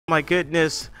my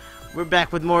goodness, we're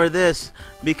back with more of this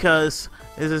because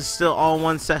this is still all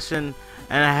one session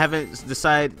and I haven't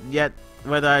decided yet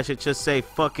whether I should just say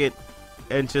fuck it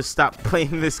and just stop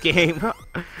playing this game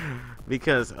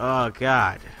because oh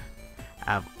god,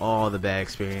 out of all the bad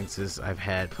experiences I've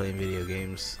had playing video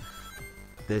games,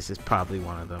 this is probably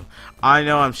one of them. I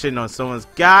know I'm shitting on someone's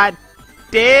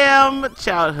goddamn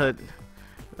childhood.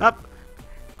 Up,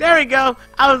 there we go.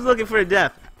 I was looking for a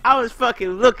death. I was fucking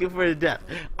looking for a death.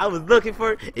 I was looking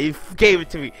for it, and you gave it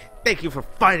to me. Thank you for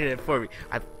finding it for me.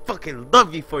 I fucking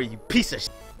love you for it, you piece of shit.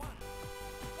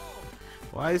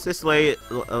 Why is this why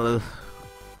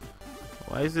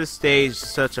is this stage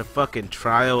such a fucking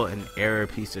trial and error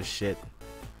piece of shit?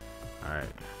 Alright.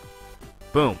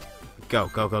 Boom. Go,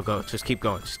 go, go, go. Just keep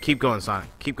going. Just keep going, Sonic.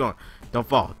 Keep going. Don't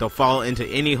fall. Don't fall into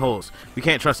any holes. We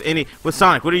can't trust any. With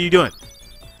Sonic, what are you doing?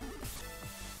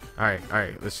 Alright,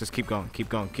 alright. Let's just keep going. Keep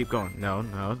going. Keep going. No,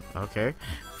 no. Okay.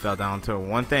 Fell down to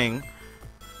one thing.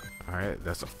 Alright.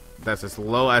 That's as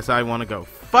low as I want to go.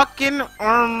 Fucking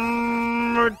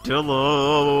armadillo.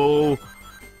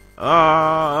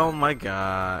 Oh my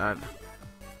god.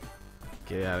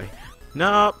 Get out of here.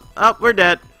 Nope. Oh, we're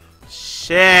dead.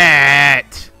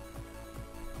 Shit.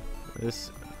 This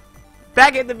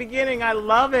back at the beginning, I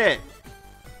love it.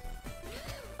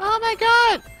 Oh my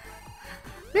god.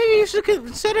 Maybe you should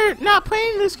consider not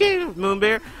playing this game,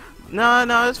 MoonBear. No,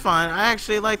 no, it's fine. I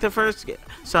actually like the first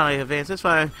Sonic Advance. It's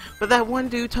fine. But that one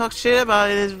dude talks shit about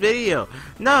it in his video.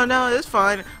 No, no, it's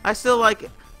fine. I still like,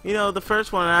 you know, the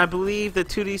first one. And I believe the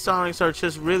 2D Sonics are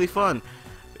just really fun.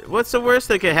 What's the worst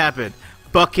that could happen?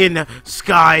 Fucking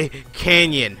Sky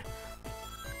Canyon.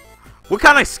 What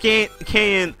kind of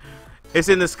canyon is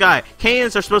in the sky?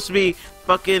 Canyons are supposed to be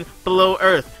fucking below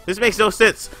Earth. This makes no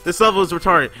sense. This level is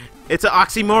retarded. It's an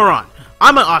oxymoron.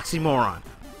 I'm an oxymoron.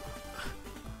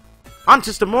 I'm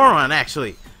just a moron,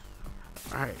 actually.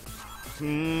 Alright.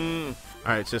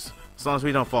 Alright, just as long as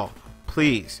we don't fall.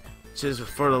 Please. Just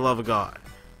for the love of God.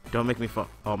 Don't make me fall.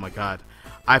 Oh my god.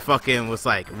 I fucking was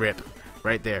like, rip.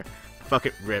 Right there. Fuck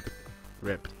it. Rip.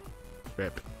 Rip.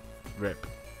 Rip. Rip.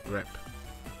 Rip.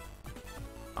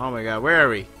 Oh my god, where are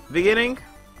we? Beginning?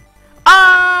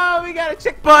 Oh, we got a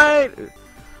checkpoint!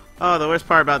 Oh, the worst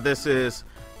part about this is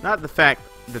not the fact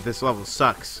that this level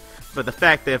sucks, but the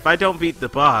fact that if I don't beat the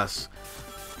boss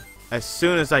as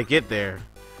soon as I get there,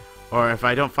 or if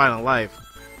I don't find a life,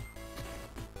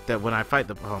 that when I fight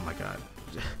the oh my god,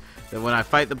 that when I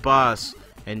fight the boss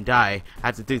and die, I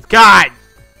have to do god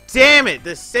damn it,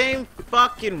 the same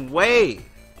fucking way.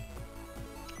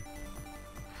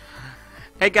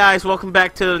 Hey guys, welcome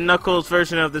back to the Knuckles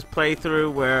version of this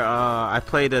playthrough where I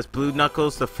played as Blue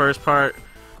Knuckles, the first part,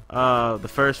 the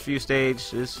first few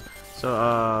stages.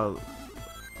 So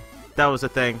that was the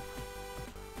thing.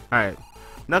 Alright,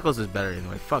 Knuckles is better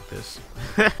anyway, fuck this.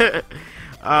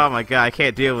 Oh my god, I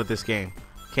can't deal with this game.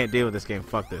 Can't deal with this game,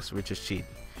 fuck this, we're just cheating.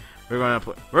 We're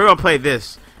gonna play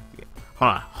this.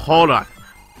 Hold on.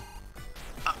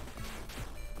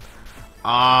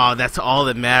 Oh, that's all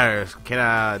that matters. Can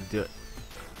I do it?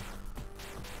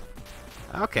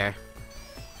 Okay.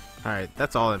 Alright,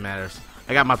 that's all that matters.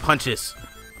 I got my punches.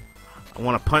 I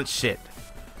want to punch shit.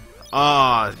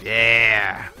 Oh,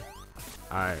 yeah.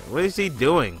 Alright, what is he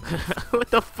doing? What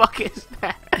the fuck is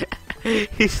that?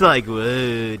 He's like,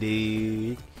 whoa,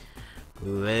 dude.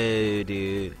 Whoa,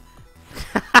 dude.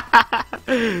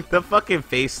 The fucking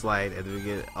face slide at the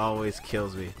beginning always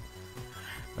kills me.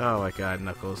 Oh my god,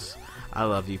 Knuckles. I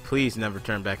love you. Please never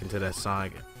turn back into that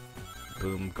Sonic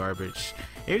Boom garbage.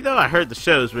 Even though I heard the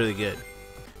show is really good.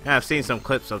 And I've seen some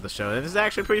clips of the show, and it's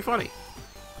actually pretty funny.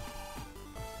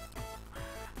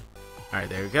 Alright,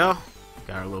 there we go.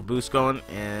 Got our little boost going,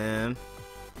 and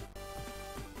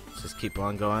let's just keep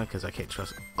on going, because I can't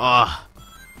trust it. Oh,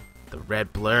 the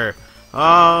red blur.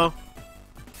 Oh.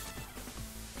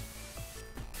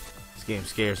 This game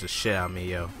scares the shit out of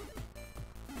me, yo.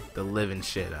 The living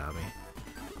shit out of me.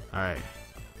 Alright.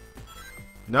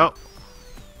 Nope.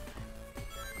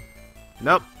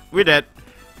 Nope, we're dead.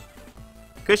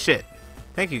 Good shit.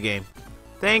 Thank you, game.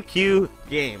 Thank you,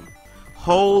 game.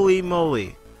 Holy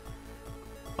moly.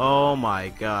 Oh my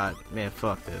god. Man,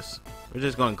 fuck this. We're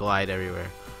just going to glide everywhere.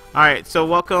 Alright, so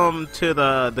welcome to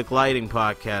the gliding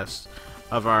podcast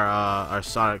of our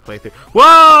Sonic playthrough.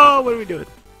 Whoa! What are we doing?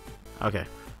 Okay.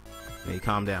 Hey,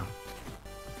 calm down.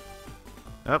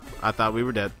 Oh, I thought we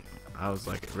were dead. I was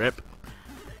like, rip.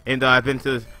 And I've been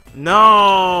to...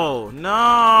 No!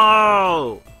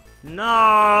 No!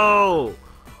 No!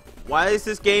 Why is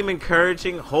this game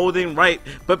encouraging holding right,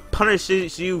 but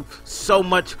punishes you so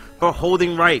much for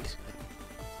holding right?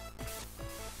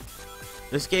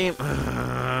 This game...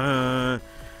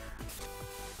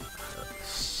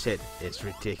 Shit is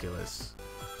ridiculous.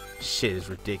 Shit is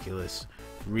ridiculous.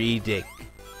 Ridiculous.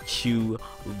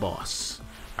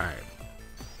 Alright.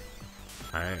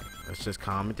 Alright, let's just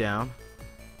calm it down.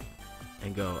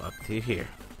 And go up to here.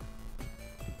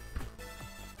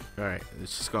 Alright,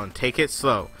 let's just go and take it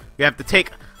slow. We have to take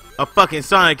a fucking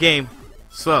Sonic game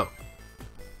slow.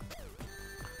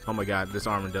 Oh my god, this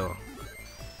armadillo.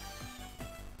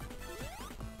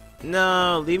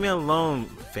 No, leave me alone,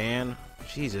 fan.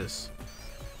 Jesus.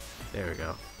 There we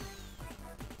go.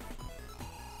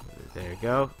 There you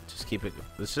go. Just keep it.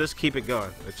 Let's just keep it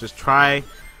going. Let's just try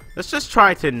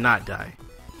to not die.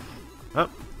 Oh,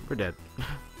 we're dead.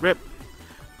 Rip.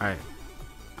 Alright.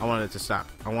 I wanted it to stop.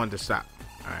 I wanted to stop.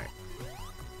 Alright.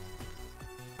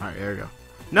 Alright, there we go.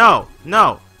 No!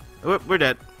 No! We're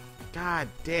dead. God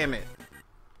damn it.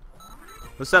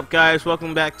 What's up, guys?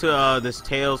 Welcome back to this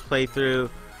Tails playthrough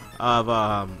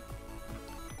of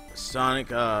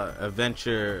Sonic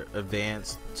Adventure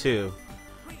Advance 2,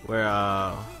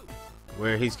 where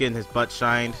he's getting his butt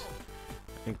shined.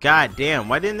 And god damn,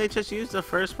 why didn't they just use the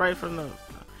first sprite from the...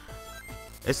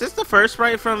 Is this the first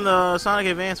sprite from the Sonic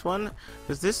Advance 1?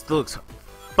 Because this looks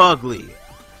fugly.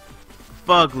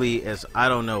 Fugly as I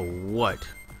don't know what.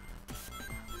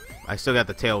 I still got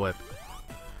the tail whip.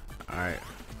 Alright.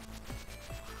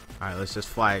 Alright, let's just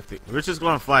fly through. We're just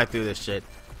gonna fly through this shit.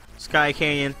 Sky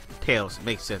Canyon, Tails.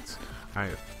 Makes sense.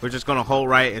 Alright, we're just gonna hold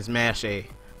right and smash A.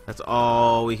 That's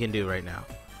all we can do right now.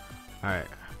 Alright.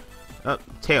 Oh,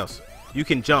 Tails. You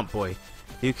can jump, boy.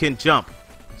 You can jump.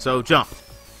 So jump.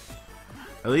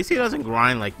 At least he doesn't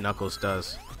grind like Knuckles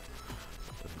does.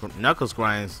 Knuckles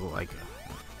grinds like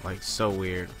so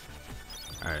weird.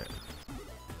 Alright.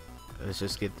 Let's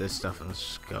just get this stuff and let's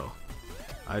just go.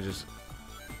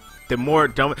 The more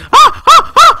dumb. Ah!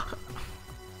 Ah! Ah!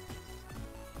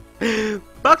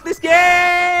 Fuck this game!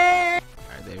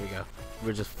 Alright, there we go.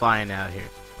 We're just flying out here.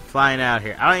 Flying out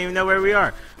here. I don't even know where we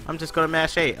are. I'm just gonna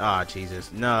mash A. Oh,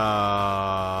 Jesus. No. Am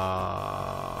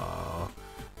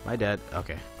I dead?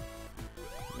 Okay.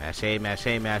 Mash A, mash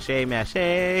A, mash A, mash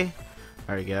A.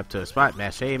 Alright, get up to a spot.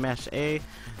 Mash A, mash A.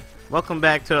 Welcome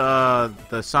back to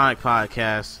the Sonic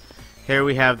Podcast. Here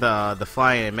we have the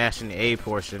flying and mashing the A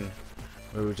portion,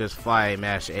 where we just fly and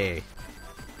mash A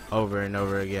over and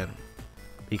over again.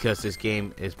 Because this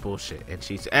game is bullshit and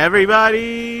cheats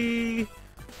everybody.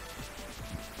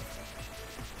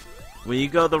 When you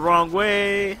go the wrong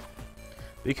way,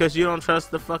 because you don't trust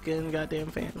the fucking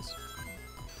goddamn fans.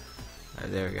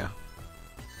 Alright, there we go.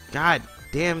 God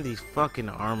damn these fucking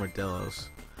armadillos.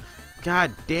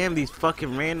 God damn these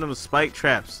fucking random spike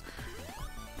traps.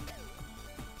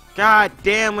 God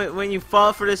damn it when you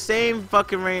fall for the same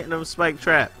fucking random spike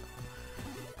trap.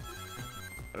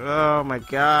 Oh my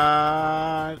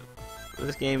god.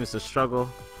 This game is a struggle.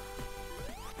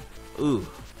 Ooh,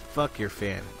 fuck your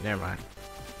fan. Never mind.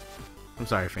 I'm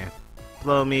sorry, fan.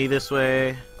 Blow me this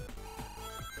way.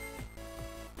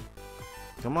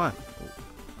 Come on.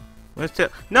 Where's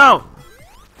Tails? No!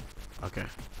 Okay.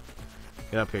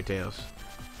 Get up here, Tails.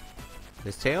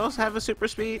 Does Tails have a super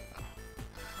speed?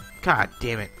 God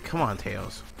damn it. Come on,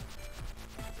 Tails.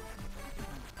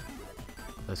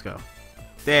 Let's go.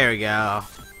 There we go.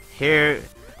 Here.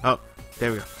 Oh,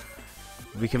 there we go.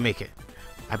 We can make it.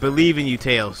 I believe in you,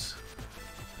 Tails.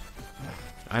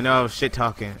 I know I was shit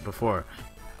talking before,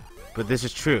 but this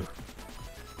is true.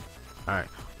 Alright.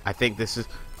 I think this is...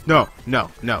 No,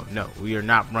 no, no, no. We are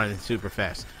not running super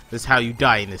fast. This is how you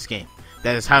die in this game.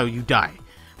 That is how you die.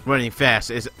 Running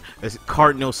fast is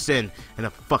cardinal sin in a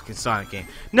fucking Sonic game.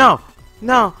 No!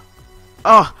 No!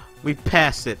 Oh! We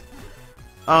passed it.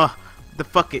 Oh! The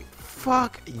fucking...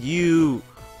 Fuck you!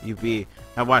 You be...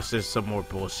 Now watch, there's some more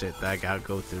bullshit that I gotta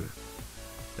go through.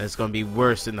 That's gonna be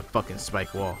worse than the fucking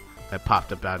spike wall that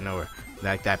popped up out of nowhere.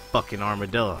 Like that fucking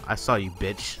armadillo. I saw you,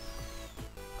 bitch.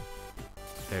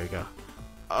 There we go.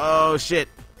 Oh, shit.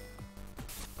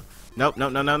 Nope,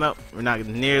 nope, no, no, no. We're not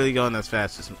nearly going as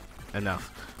fast as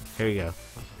enough. Here we go.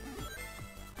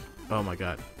 Oh my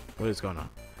god. What is going on?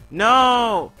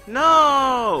 No!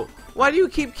 No! Why do you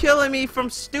keep killing me from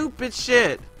stupid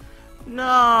shit?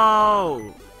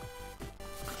 No!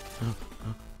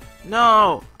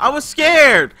 No! I was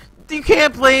scared! You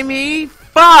can't blame me!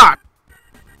 Fuck!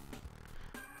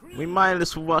 We might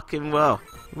as fucking well.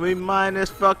 We might as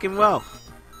fucking well.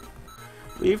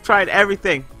 We've tried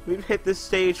everything. We've hit this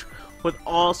stage with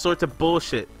all sorts of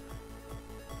bullshit.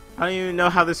 I don't even know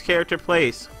how this character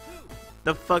plays.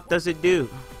 The fuck does it do?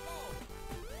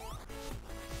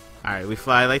 Alright, we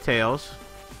fly like Tails.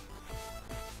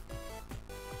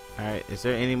 Alright, is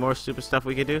there any more stupid stuff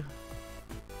we could do?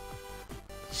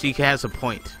 She has a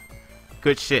point.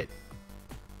 Good shit.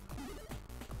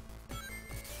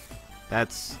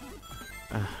 That's...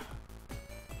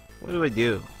 what do I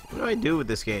do? What do I do with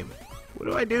this game? What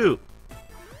do I do?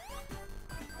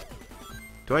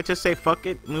 Do I just say fuck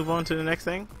it, move on to the next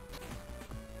thing?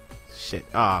 Shit.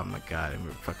 Oh my god,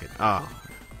 fuck it. Oh.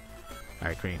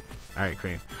 Alright, Cream. Alright,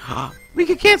 Cream. We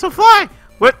can cancel fly!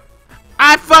 What?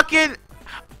 I fucking...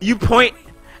 You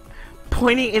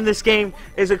pointing in this game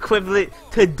is equivalent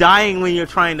to dying when you're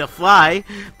trying to fly,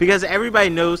 because everybody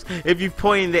knows if you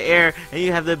point in the air and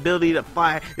you have the ability to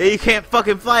fly, then you can't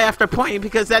fucking fly after pointing,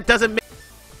 because that doesn't make...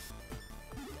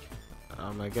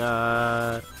 Oh my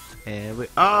god. And we...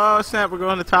 Oh snap, we're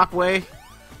going the top way.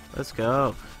 Let's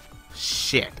go.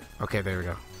 Shit. Okay, there we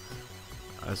go.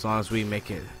 As long as we make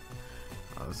it...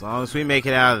 As long as we make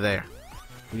it out of there.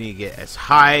 We need to get as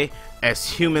high as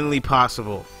humanly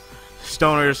possible.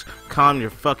 Stoners, calm your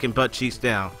fucking butt cheeks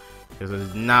down, because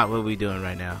it's not what we're doing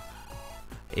right now.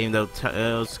 Even though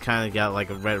Tails kind of got like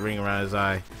a red ring around his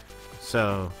eye,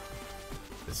 so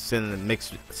it's sending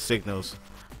mixed signals.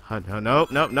 Nope,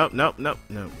 nope, nope, nope, nope,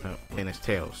 nope, nope. And it's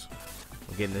Tails.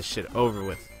 We're getting this shit over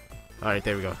with. All right,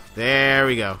 there we go. There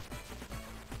we go.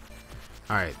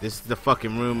 All right, this is the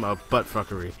fucking room of butt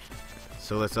fuckery.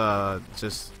 So let's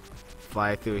just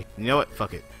fly through. You know what?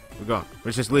 Fuck it. We're going.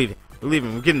 We're just leaving. We're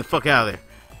leaving. We're getting the fuck out of there.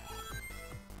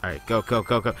 Alright, go, go,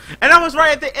 go, go. And I was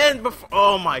right at the end before.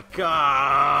 Oh my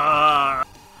god.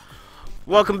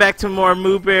 Welcome back to more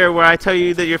MoonBear, where I tell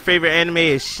you that your favorite anime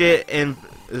is shit and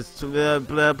blah,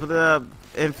 blah, blah,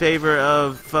 in favor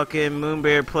of fucking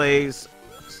MoonBear plays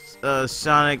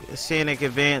Sonic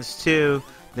Advance 2,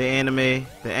 the anime.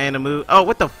 Oh,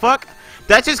 what the fuck?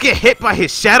 Did I just get hit by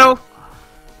his shadow?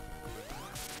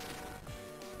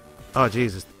 Oh,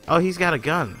 Jesus. Oh, he's got a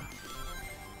gun.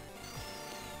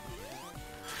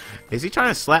 Is he trying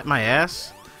to slap my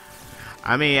ass?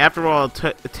 I mean, after all,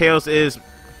 Tails is...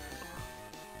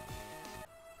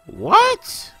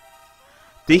 What?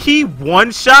 Did he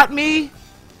one-shot me?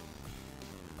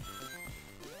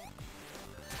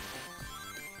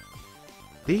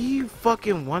 Did he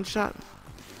fucking one-shot?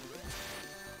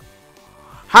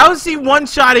 How is he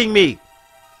one-shotting me?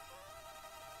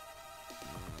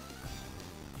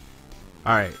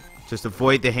 Alright, just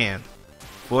avoid the hand.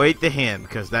 Avoid the hand,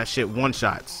 because that shit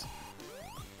one-shots.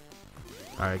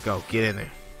 Alright, go. Get in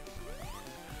there.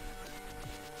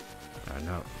 I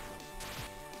know.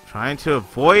 Trying to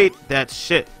avoid that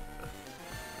shit.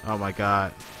 Oh my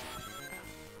god.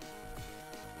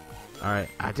 Alright,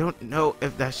 I don't know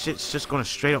if that shit's just gonna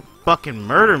straight up fucking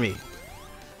murder me.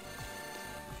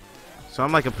 So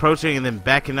I'm like approaching and then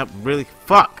backing up really.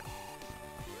 Fuck!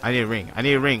 I need a ring. I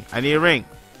need a ring. I need a ring.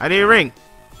 I need a ring.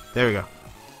 There we go.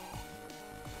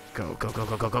 Go, go, go,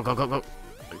 go, go, go, go, go, go.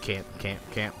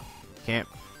 Can't.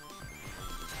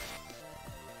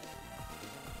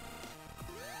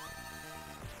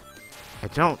 I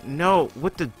don't know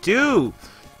what to do.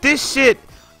 This shit.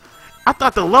 I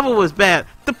thought the level was bad.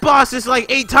 The boss is like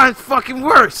 8 times fucking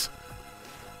worse.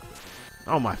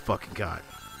 Oh my fucking god.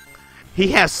 He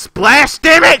has splash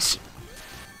damage.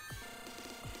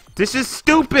 This is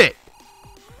stupid.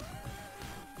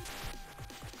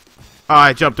 Oh,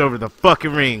 I jumped over the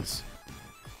fucking rings.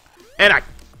 And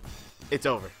it's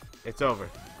over. It's over.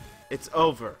 It's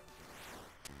over.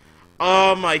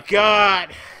 Oh my god.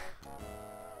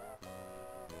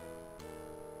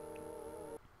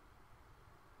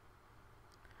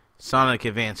 Sonic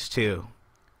Advance 2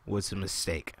 was a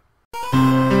mistake.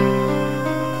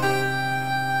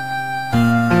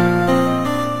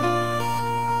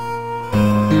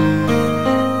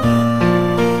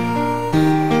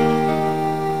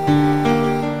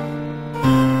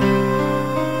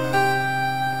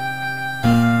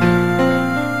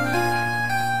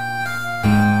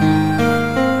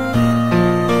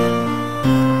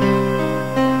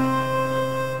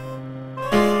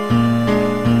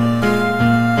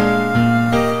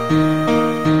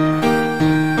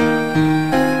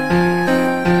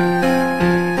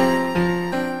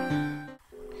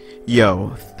 Yo,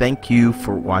 thank you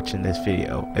for watching this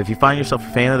video. If you find yourself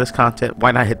a fan of this content,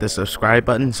 why not hit the subscribe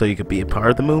button so you could be a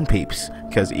part of the Moon Peeps?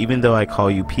 Because even though I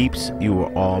call you peeps, you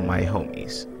are all my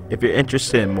homies. If you're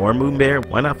interested in more MoonBear,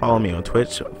 why not follow me on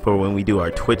Twitch for when we do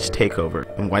our Twitch takeover?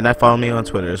 And why not follow me on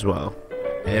Twitter as well?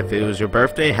 And if it was your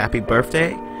birthday, happy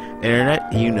birthday.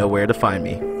 Internet, you know where to find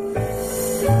me.